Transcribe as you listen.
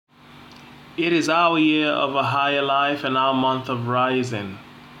It is our year of a higher life and our month of rising.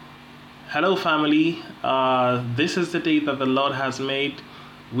 Hello, family. This is the day that the Lord has made.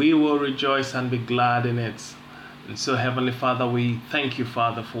 We will rejoice and be glad in it. And so, Heavenly Father, we thank you,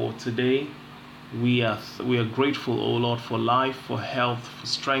 Father, for today. We are grateful, O Lord, for life, for health, for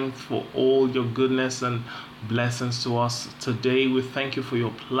strength, for all your goodness and blessings to us. Today, we thank you for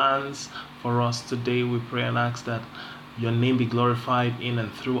your plans for us. Today, we pray and ask that your name be glorified in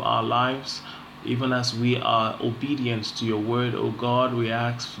and through our lives. Even as we are obedient to your word, O God, we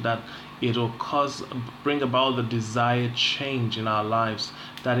ask that it will bring about the desired change in our lives,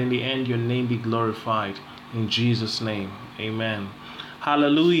 that in the end your name be glorified. In Jesus' name, amen.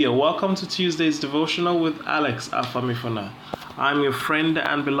 Hallelujah. Welcome to Tuesday's devotional with Alex Afamifuna. I'm your friend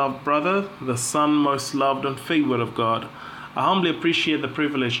and beloved brother, the son most loved and favored of God. I humbly appreciate the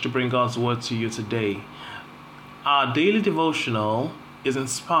privilege to bring God's word to you today. Our daily devotional is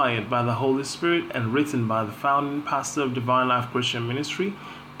inspired by the Holy Spirit and written by the founding pastor of Divine Life Christian Ministry,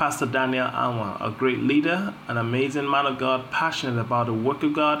 Pastor Daniel Anwa, a great leader, an amazing man of God, passionate about the work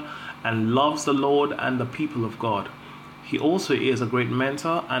of God, and loves the Lord and the people of God. He also is a great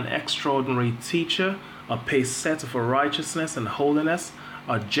mentor, an extraordinary teacher, a pace setter for righteousness and holiness,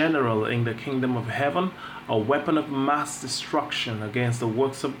 a general in the kingdom of heaven, a weapon of mass destruction against the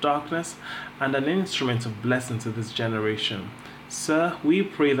works of darkness, and an instrument of blessing to this generation. Sir, we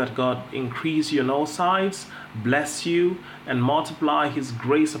pray that God increase you on all sides, bless you, and multiply His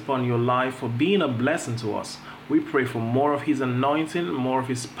grace upon your life for being a blessing to us. We pray for more of His anointing, more of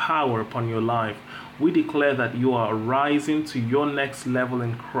His power upon your life. We declare that you are rising to your next level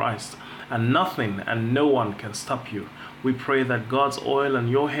in Christ, and nothing and no one can stop you. We pray that God's oil on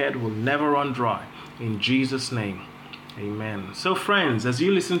your head will never run dry. In Jesus' name, amen. So friends, as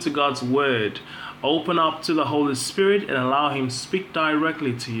you listen to God's word, open up to the Holy Spirit and allow Him to speak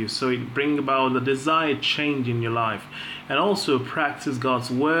directly to you so it bring about the desired change in your life. And also practice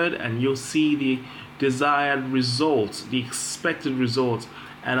God's word and you'll see the desired results, the expected results.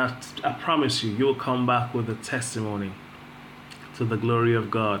 And I promise you, you'll come back with a testimony to the glory of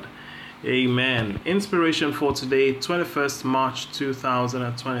God. Amen. Inspiration for today, 21st March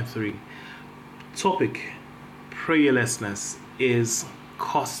 2023. Topic: prayerlessness is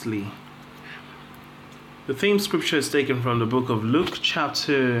costly. The theme scripture is taken from the book of Luke,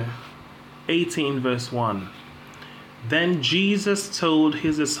 chapter 18, verse 1. Then Jesus told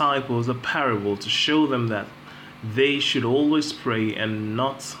his disciples a parable to show them that they should always pray and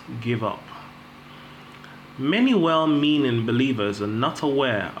not give up. Many well-meaning believers are not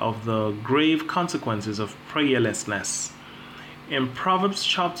aware of the grave consequences of prayerlessness. In Proverbs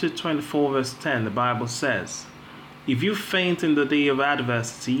chapter 24, verse 10, the Bible says, "If you faint in the day of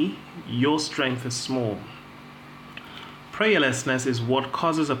adversity, your strength is small." Prayerlessness is what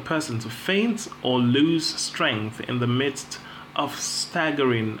causes a person to faint or lose strength in the midst of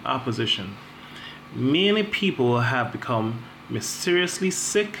staggering opposition. Many people have become mysteriously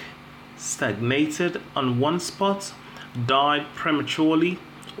sick, stagnated on one spot, died prematurely,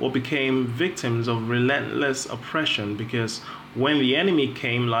 or became victims of relentless oppression because when the enemy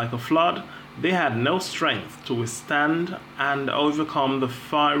came like a flood, they had no strength to withstand and overcome the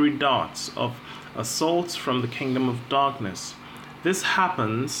fiery darts of assaults from the kingdom of darkness. This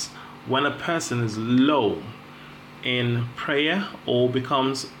happens when a person is low in prayer or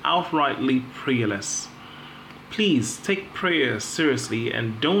becomes outrightly prayerless. Please take prayer seriously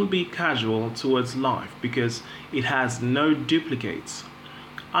and don't be casual towards life because it has no duplicates.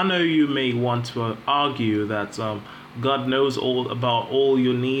 I know you may want to argue that God knows all about all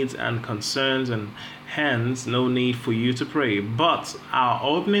your needs and concerns and hence no need for you to pray. But our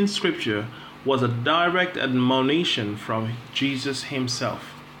opening scripture was a direct admonition from Jesus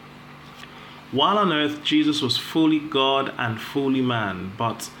himself. While on earth, Jesus was fully God and fully man,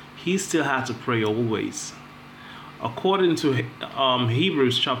 but he still had to pray always. According to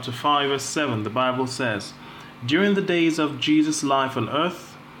Hebrews chapter 5 verse 7, the Bible says, "During the days of Jesus' life on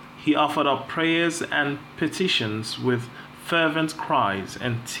earth, he offered up prayers and petitions with fervent cries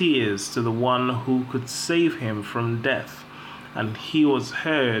and tears to the one who could save him from death, and he was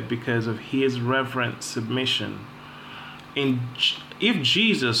heard because of his reverent submission." If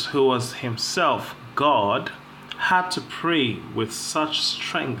Jesus, who was himself God, had to pray with such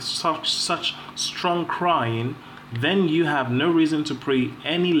strength, such strong crying, then you have no reason to pray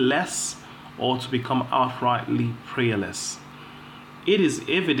any less or to become outrightly prayerless. It is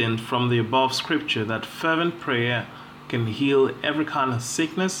evident from the above scripture that fervent prayer can heal every kind of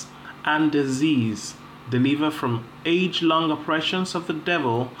sickness and disease, deliver from age-long oppressions of the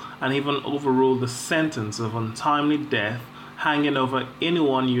devil, and even overrule the sentence of untimely death hanging over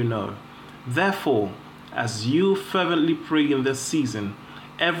anyone you know. Therefore, as you fervently pray in this season,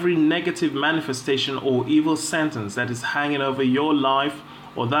 every negative manifestation or evil sentence that is hanging over your life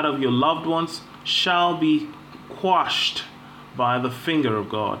or that of your loved ones shall be quashed by the finger of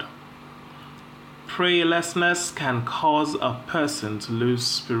God. Prayerlessness can cause a person to lose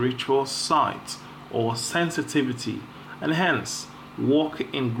spiritual sight or sensitivity and hence walk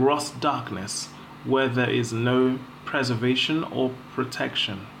in gross darkness where there is no preservation or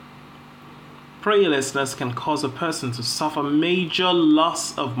protection. Prayerlessness can cause a person to suffer major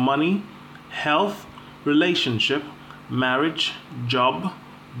loss of money, health, relationship, marriage, job,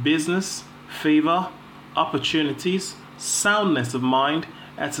 business, favor, opportunities, soundness of mind,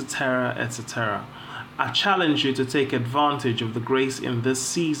 etc., etc. I challenge you to take advantage of the grace in this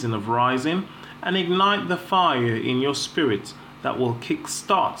season of rising and ignite the fire in your spirit that will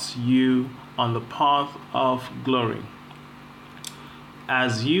kickstart you on the path of glory.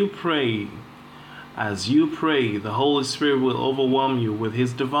 As you pray, the Holy Spirit will overwhelm you with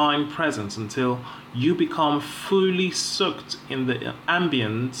His divine presence until you become fully soaked in the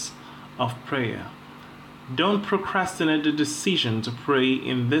ambience of prayer. Don't procrastinate the decision to pray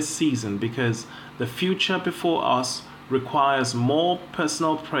in this season because the future before us requires more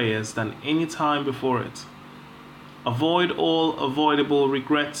personal prayers than any time before it. Avoid all avoidable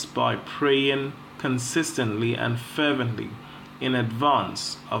regrets by praying consistently and fervently in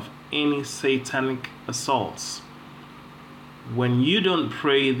advance of any satanic assaults. When you don't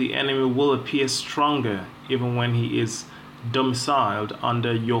pray, the enemy will appear stronger even when he is domiciled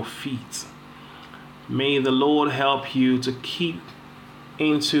under your feet. May the Lord help you to keep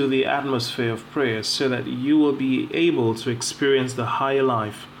into the atmosphere of prayer so that you will be able to experience the higher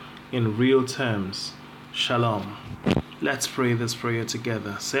life in real terms. Shalom. Let's pray this prayer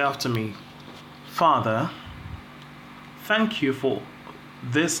together. Say after me. Father, thank you for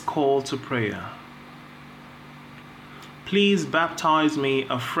this call to prayer. Please baptize me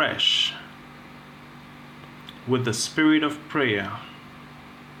afresh with the spirit of prayer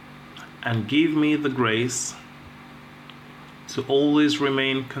and give me the grace to always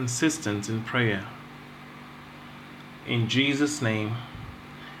remain consistent in prayer. In Jesus' name,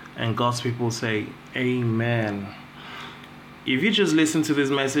 and God's people say, Amen. If you just listen to this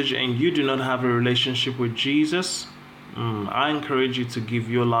message and you do not have a relationship with Jesus, I encourage you to give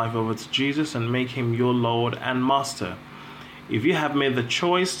your life over to Jesus and make Him your Lord and Master. If you have made the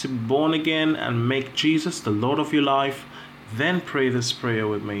choice to be born again and make Jesus the Lord of your life, then pray this prayer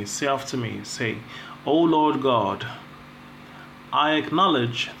with me. Say after me. Say, O Lord God, I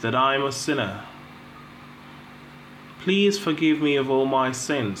acknowledge that I am a sinner. Please forgive me of all my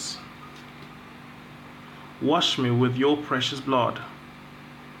sins. Wash me with your precious blood.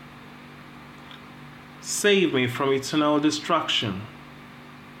 Save me from eternal destruction.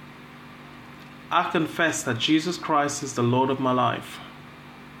 I confess that Jesus Christ is the Lord of my life.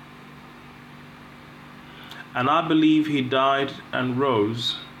 And I believe He died and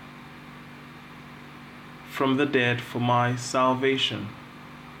rose from the dead for my salvation.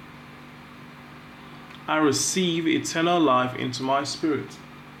 I receive eternal life into my spirit.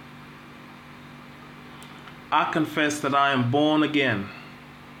 I confess that I am born again.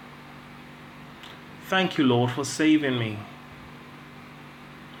 Thank you, Lord, for saving me.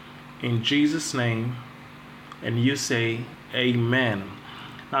 In Jesus' name, and you say, Amen.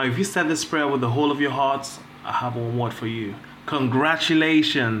 Now, if you said this prayer with the whole of your hearts, I have one word for you.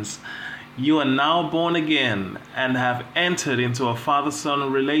 Congratulations. You are now born again and have entered into a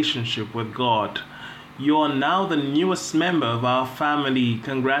father-son relationship with God. You are now the newest member of our family.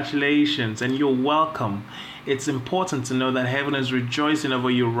 Congratulations, and you're welcome. It's important to know that heaven is rejoicing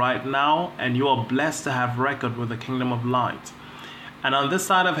over you right now, and you are blessed to have record with the kingdom of light. And on this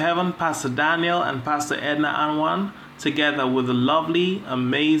side of heaven, Pastor Daniel and Pastor Edna Anwan, together with the lovely,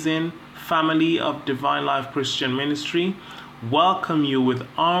 amazing family of Divine Life Christian Ministry, welcome you with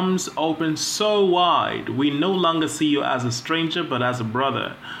arms open so wide. We no longer see you as a stranger, but as a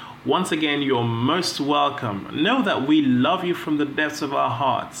brother. Once again, you're most welcome. Know that we love you from the depths of our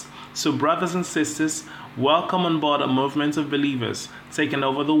hearts. So brothers and sisters, welcome on board a movement of believers taking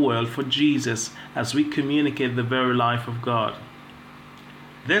over the world for Jesus as we communicate the very life of God.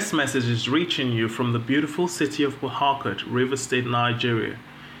 This message is reaching you from the beautiful city of Port Harcourt, Rivers State, Nigeria.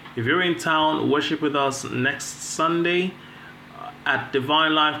 If you're in town, worship with us next Sunday at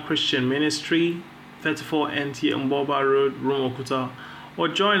Divine Life Christian Ministry, 34 NT Mboba Road, Rumokuta, or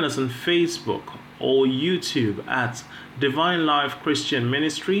join us on Facebook or YouTube at Divine Life Christian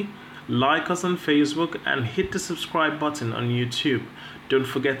Ministry. Like us on Facebook and hit the subscribe button on YouTube. Don't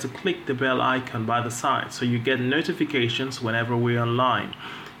forget to click the bell icon by the side so you get notifications whenever we're online.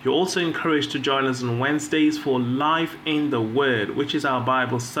 You're also encouraged to join us on Wednesdays for Life in the Word, which is our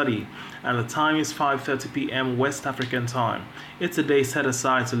Bible study, and the time is 5:30 p.m. West African time. It's a day set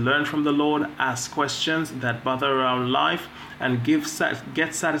aside to learn from the Lord, ask questions that bother around life, and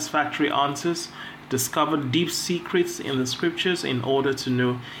get satisfactory answers, discover deep secrets in the scriptures in order to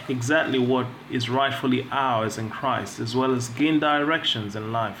know exactly what is rightfully ours in Christ, as well as gain directions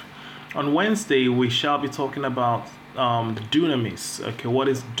in life. On Wednesday, we shall be talking about dunamis. Okay, what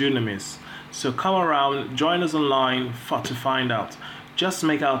is dunamis? So come around, join us online to find out. Just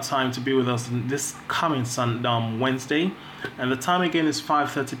make out time to be with us this coming Wednesday, and the time again is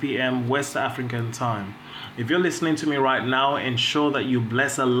 5:30 p.m. West African time. If you're listening to me right now, ensure that you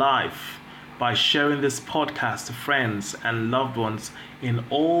bless a life by sharing this podcast to friends and loved ones in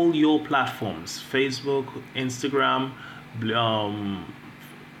all your platforms: Facebook, Instagram,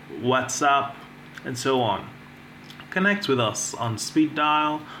 WhatsApp, and so on. Connect with us on speed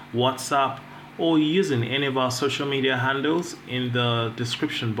dial, WhatsApp, or using any of our social media handles in the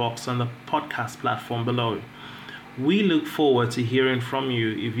description box on the podcast platform below. We look forward to hearing from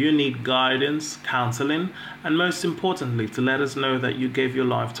you if you need guidance, counseling, and most importantly, to let us know that you gave your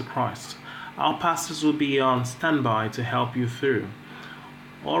life to Christ. Our pastors will be on standby to help you through.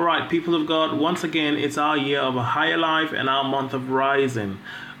 All right, people of God, once again, it's our year of a higher life and our month of rising.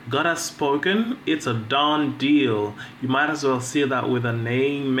 God has spoken. It's a done deal. You might as well seal that with an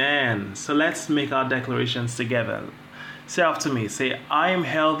amen. So let's make our declarations together. Say after me. Say, I am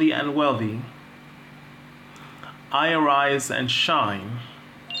healthy and wealthy. I arise and shine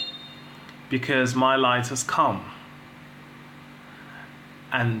because my light has come.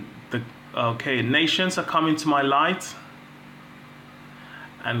 And nations are coming to my light,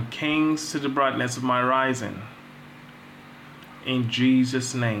 and kings to the brightness of my rising. In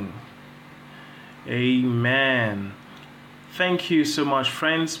Jesus' name, amen. Thank you so much,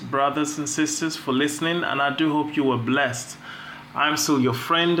 friends, brothers, and sisters, for listening, and I do hope you were blessed. I'm still your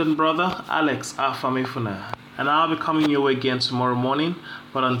friend and brother, Alex Afamefuna, and I'll be coming your way again tomorrow morning.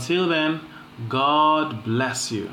 But until then, God bless you.